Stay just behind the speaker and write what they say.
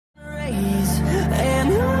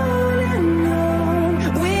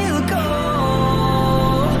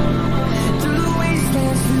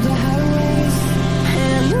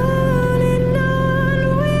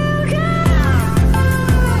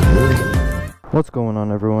What's going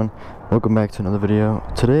on, everyone? Welcome back to another video.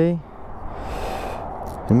 Today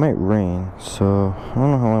it might rain, so I don't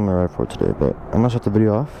know how long I'm gonna ride for today, but I'm gonna shut the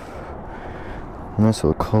video off. Nice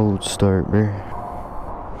little cold start, bro.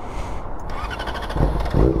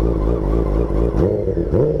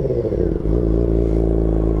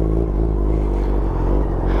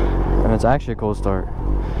 And it's actually a cold start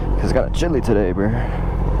because it's got a chilly today, bro.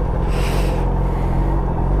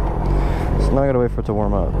 So now I gotta wait for it to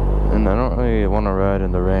warm up. And I don't really want to ride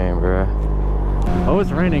in the rain, bruh. Oh, it's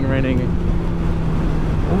raining. Let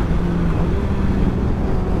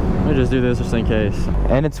me just do this just in case.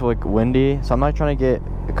 And it's like windy, so I'm not trying to get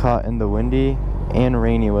caught in the windy and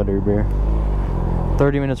rainy weather, bruh.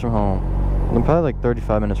 30 minutes from home. I'm probably like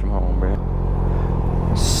 35 minutes from home, bruh.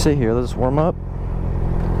 Let's sit here, let's warm up.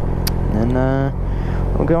 And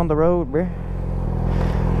we'll go on the road, bruh.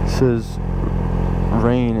 It says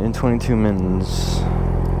rain in 22 minutes.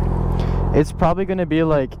 It's probably gonna be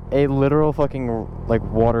like a literal fucking like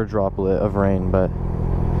water droplet of rain, but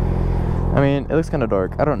I mean, it looks kind of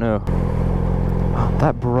dark. I don't know.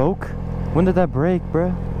 That broke? When did that break,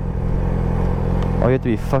 bruh? Oh, you have to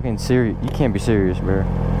be fucking serious. You can't be serious, bruh.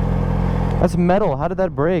 That's metal. How did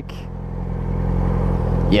that break?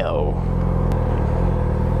 Yo.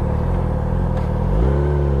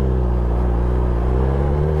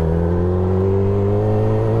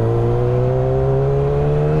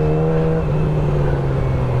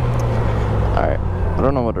 I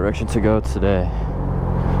don't know what direction to go today.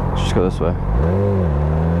 Let's just go this way.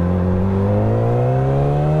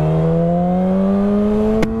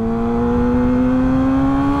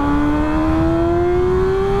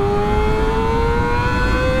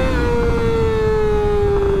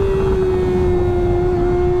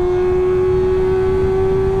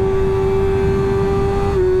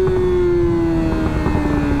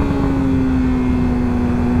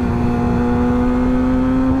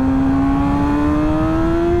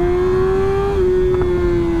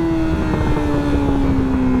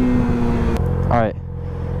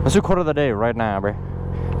 Let's do quote of the day right now, bro.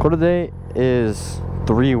 Quote of the day is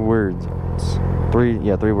 3 words. Three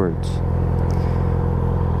words.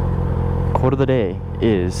 Quote of the day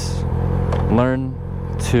is learn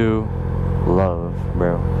to love,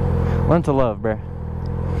 bro. Learn to love, bro.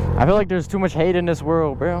 I feel like there's too much hate in this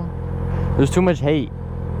world, bro. There's too much hate.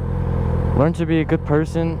 Learn to be a good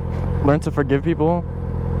person. Learn to forgive people.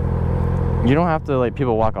 You don't have to let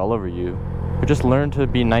people walk all over you, but just learn to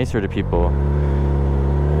be nicer to people.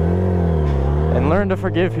 And learn to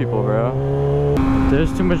forgive people, bro. There's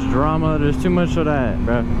too much drama, there's too much of that,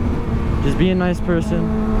 bro. Just be a nice person.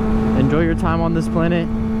 Enjoy your time on this planet.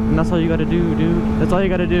 And that's all you gotta do, dude. That's all you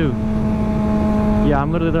gotta do. Yeah,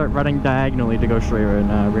 I'm literally riding diagonally to go straight right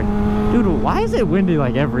now, bro. Dude, why is it windy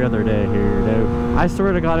like every other day here, dude? I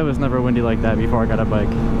swear to God it was never windy like that before I got a bike.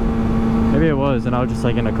 Maybe it was, and I was just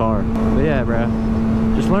like in a car. But yeah, bro.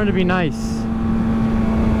 Just learn to be nice.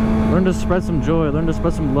 Learn to spread some joy, learn to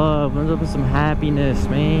spread some love, learn to put some happiness,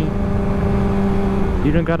 man.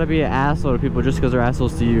 You don't gotta be an asshole to people just because they're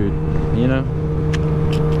assholes to you, you know?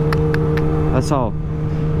 That's all.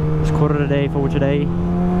 It's quote of the day for today.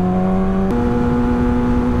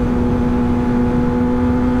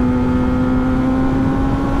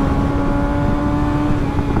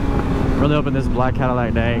 Really hoping this black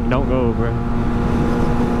Cadillac day don't go, bro.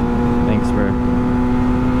 Thanks, bro.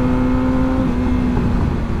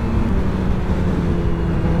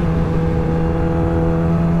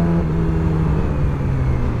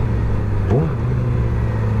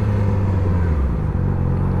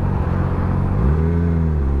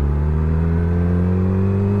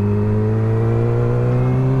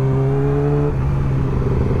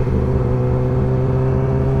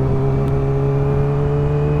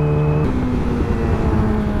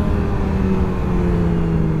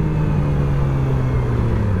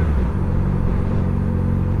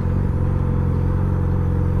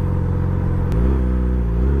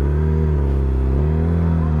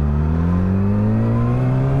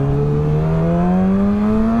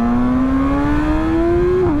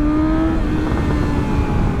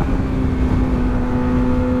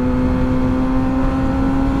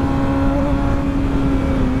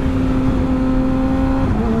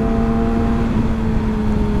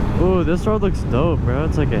 This road looks dope, bro.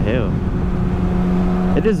 It's like a hill.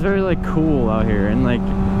 It is very like cool out here and like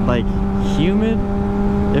humid.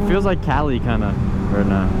 It feels like Cali kind of right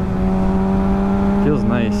now. Feels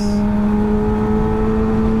nice.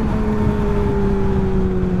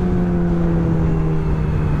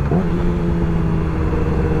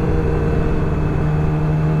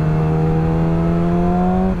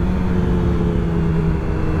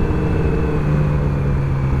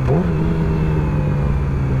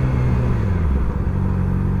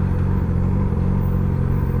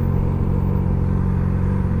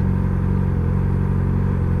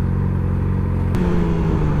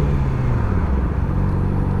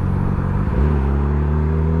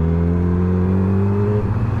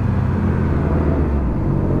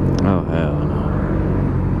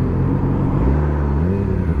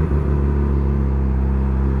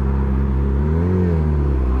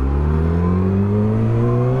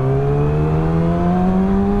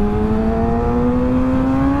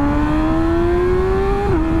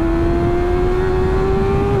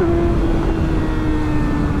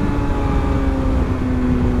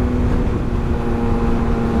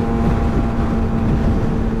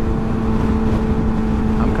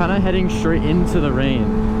 kind of heading straight into the rain.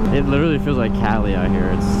 It literally feels like Cali out here.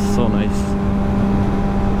 It's so nice.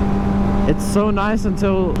 It's so nice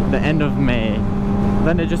until the end of May.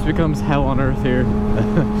 Then it just becomes hell on earth here.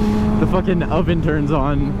 The fucking oven turns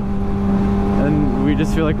on and we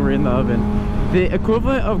just feel like we're in the oven. The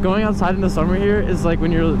equivalent of going outside in the summer here is like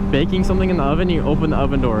when you're baking something in the oven, you open the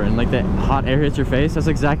oven door and like the hot air hits your face. That's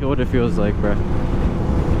exactly what it feels like, bro.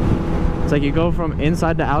 It's like you go from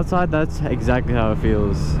inside to outside. That's exactly how it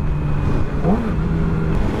feels.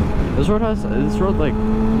 This road like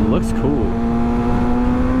looks cool.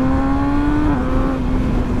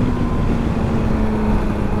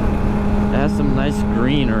 It has some nice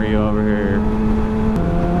greenery over here.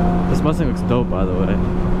 This Mustang looks dope, by the way.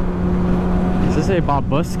 Does this say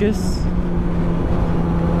Bobuscus?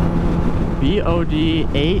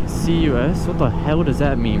 B-O-D-8-C-U-S? What the hell does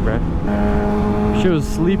that mean, bruh? She was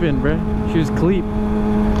sleeping, bruh. She was cleep.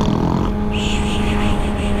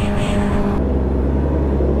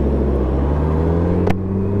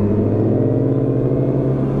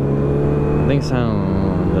 Things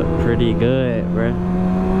sound pretty good, bruh.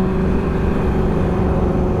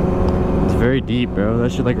 It's very deep, bro.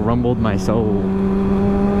 That shit like rumbled my soul.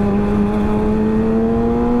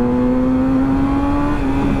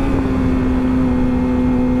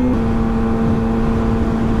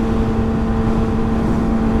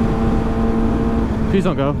 Please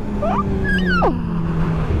don't go.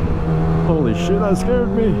 Holy shit, that scared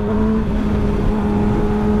me.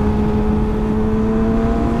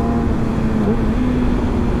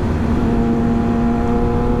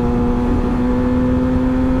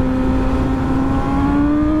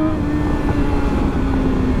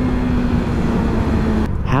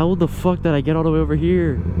 How the fuck did I get all the way over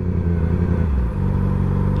here?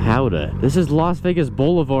 Howda. This is Las Vegas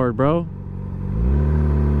Boulevard, bro.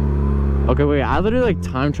 Okay, wait, I literally like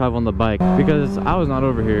time travel on the bike because I was not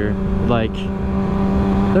over here. Like,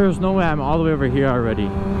 there's no way I'm all the way over here already.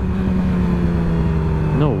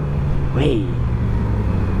 No way.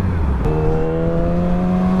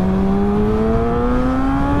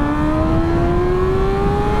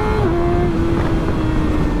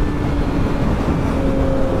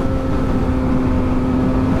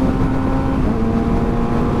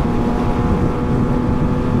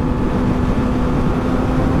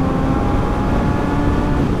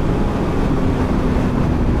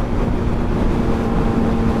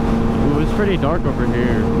 Pretty dark over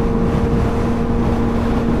here.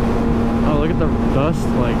 Oh, look at the dust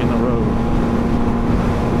like in the road.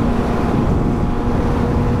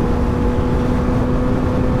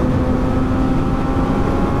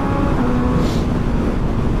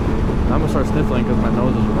 I'm gonna start sniffling because my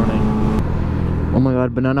nose is running. Oh my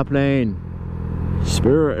god, banana plane.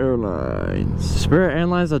 Spirit Airlines. Spirit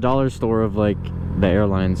Airlines is a dollar store of like the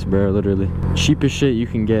airlines, bro, literally. Cheapest shit you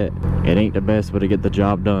can get. It ain't the best, but it get the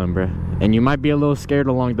job done, bro. And you might be a little scared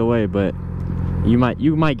along the way, but you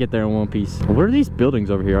might get there in one piece. What are these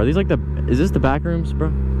buildings over here? Are these like is this the back rooms, bro?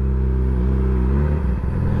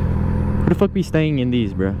 Who the fuck be staying in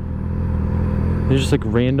these, bro? They're just like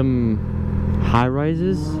random high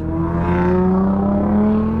rises.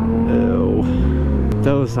 Ew.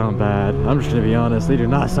 Those sound bad. I'm just gonna be honest, they do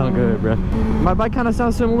not sound good, bro. My bike kind of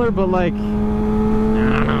sounds similar, but like, I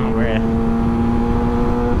don't know, bro.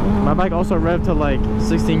 My bike also revved to like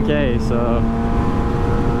 16K, so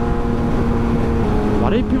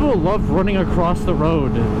why do people love running across the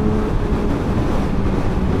road?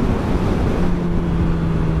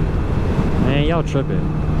 Man, y'all tripping.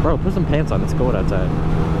 Bro, put some pants on, it's cold outside.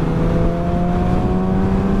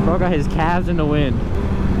 Bro got his calves in the wind.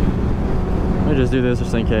 Let me just do this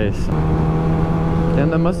just in case.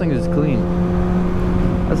 Damn, that Mustang is clean.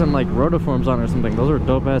 Has some like rotiforms on or something. Those are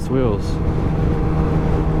dope ass wheels.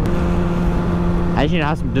 I just need to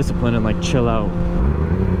have some discipline and like chill out.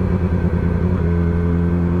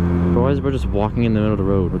 Bro, why is bro just walking in the middle of the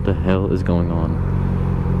road? What the hell is going on?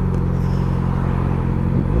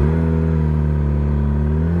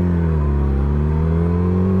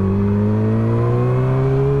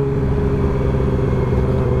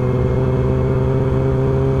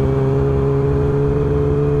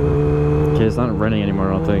 Okay, it's not raining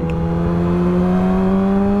anymore, I don't think.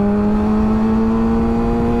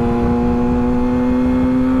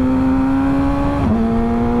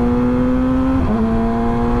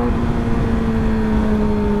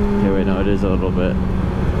 A little bit.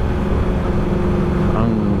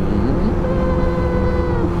 I'm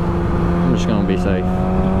just gonna be safe.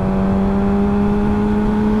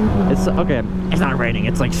 It's okay. It's not raining.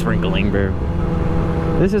 It's like sprinkling, bro.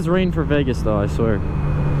 This is rain for Vegas, though. I swear.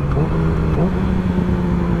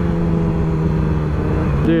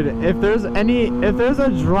 Dude, if there's a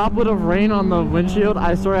droplet of rain on the windshield,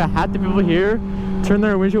 I swear half the people here turn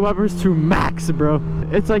their windshield wipers to max, bro.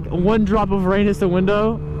 It's like one drop of rain hits the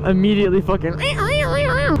window, immediately fucking.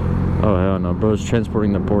 Oh hell no, bro's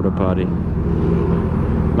transporting the porta potty.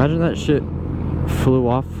 Imagine that shit flew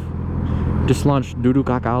off, just launched doo-doo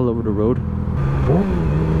caca all over the road.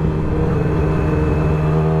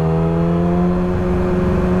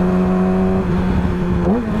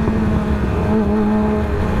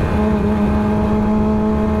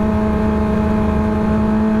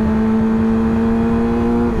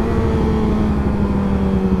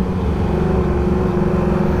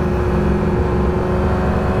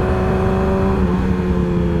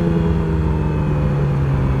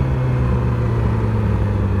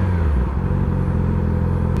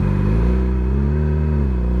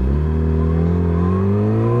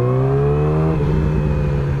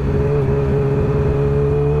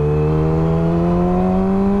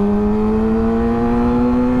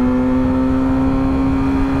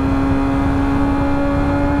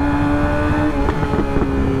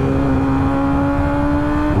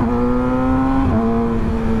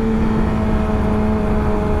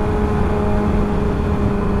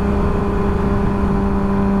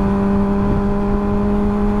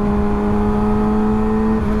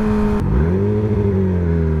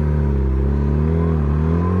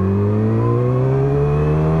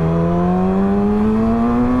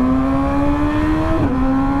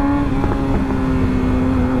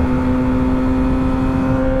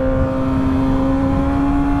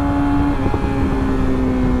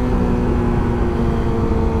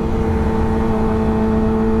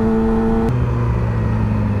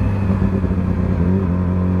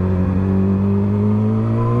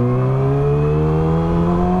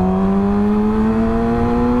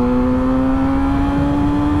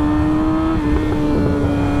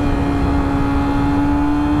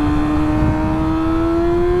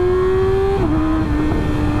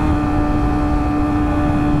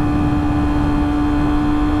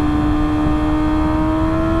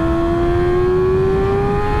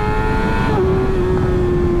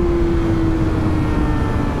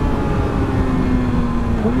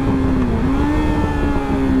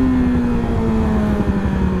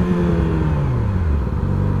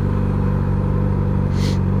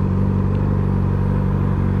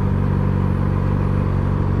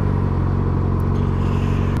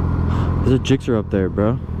 There's a Jixer up there,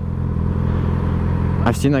 bro.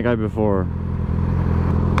 I've seen that guy before.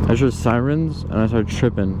 I heard sirens and I started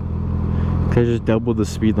tripping. They just doubled the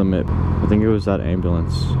speed limit. I think it was that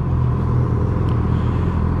ambulance.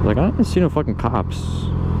 Like, I haven't seen no fucking cops.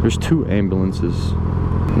 There's 2 ambulances.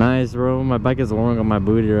 Nice, bro. My bike is lowering on my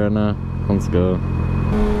booty right now. Let's go.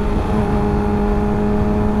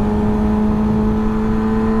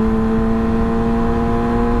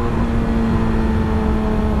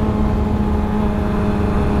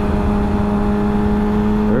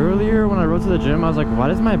 The gym, I was like, why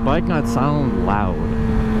does my bike not sound loud?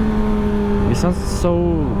 It sounds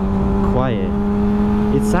so quiet.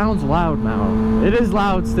 It sounds loud now. It is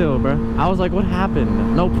loud still, bro. I was like, what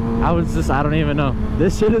happened? Nope. I don't even know.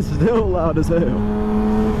 This shit is still loud as hell.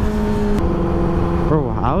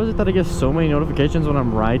 Bro, how is it that I get so many notifications when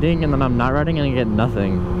I'm riding and then I'm not riding and I get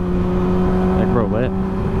nothing? Like, bro, what?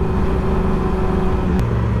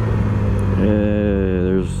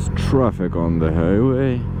 There's traffic on the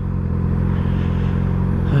highway.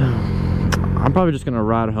 I'm probably just gonna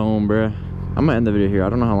ride home, bruh. I'm gonna end the video here. I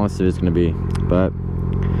don't know how long this video is gonna be, but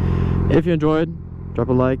if you enjoyed, drop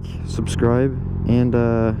a like, subscribe, and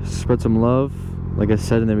spread some love. Like I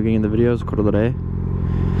said in the beginning of the videos, quote of the day: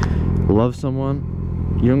 love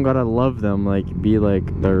someone. You don't gotta love them, like be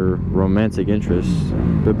like their romantic interest,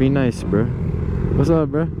 but be nice, bruh. What's up,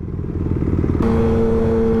 bruh?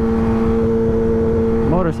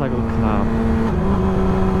 Motorcycle cop.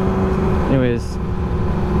 Anyways.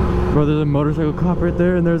 Bro, there's a motorcycle cop right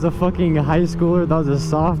there, and there's a fucking high schooler that was a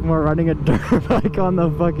sophomore riding a dirt bike on the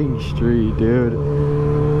fucking street, dude.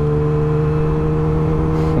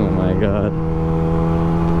 Oh my god.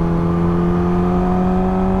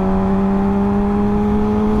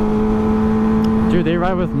 Dude, they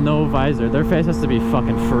ride with no visor. Their face has to be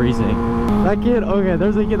fucking freezing. That kid, okay,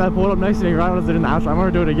 there's a kid that pulled up next to me right when I was doing the outro. I'm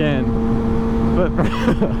gonna do it again. But,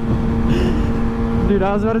 dude,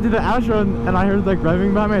 I was about to do the outro and I heard like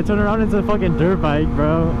revving by me. I turned around and it's a fucking dirt bike,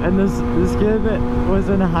 bro. And this kid was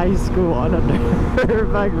in high school on a dirt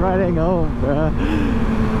bike riding home, bro.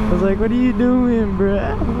 I was like, what are you doing, bro?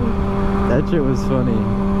 That shit was funny.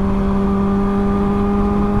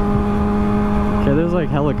 Okay, there's like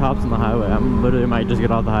hella cops on the highway. I'm literally might just get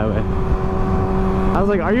off the highway. I was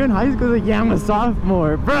like, are you in high school? He's like, yeah, I'm a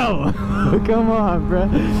sophomore. Bro, come on, bro.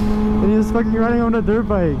 And he was fucking riding on a dirt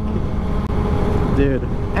bike. Dude.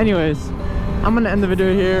 Anyways, I'm gonna end the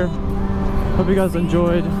video here. Hope you guys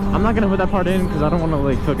enjoyed. I'm not gonna put that part in because I don't want to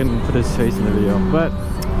like fucking put his face in the video. But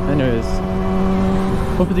anyways,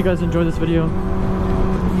 hope you guys enjoyed this video.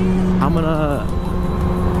 I'm gonna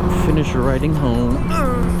finish riding home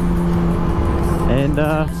and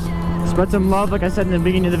spread some love like I said in the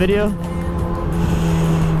beginning of the video.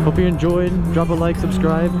 Hope you enjoyed. Drop a like,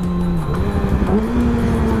 subscribe,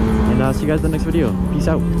 and see you guys in the next video. Peace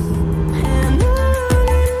out.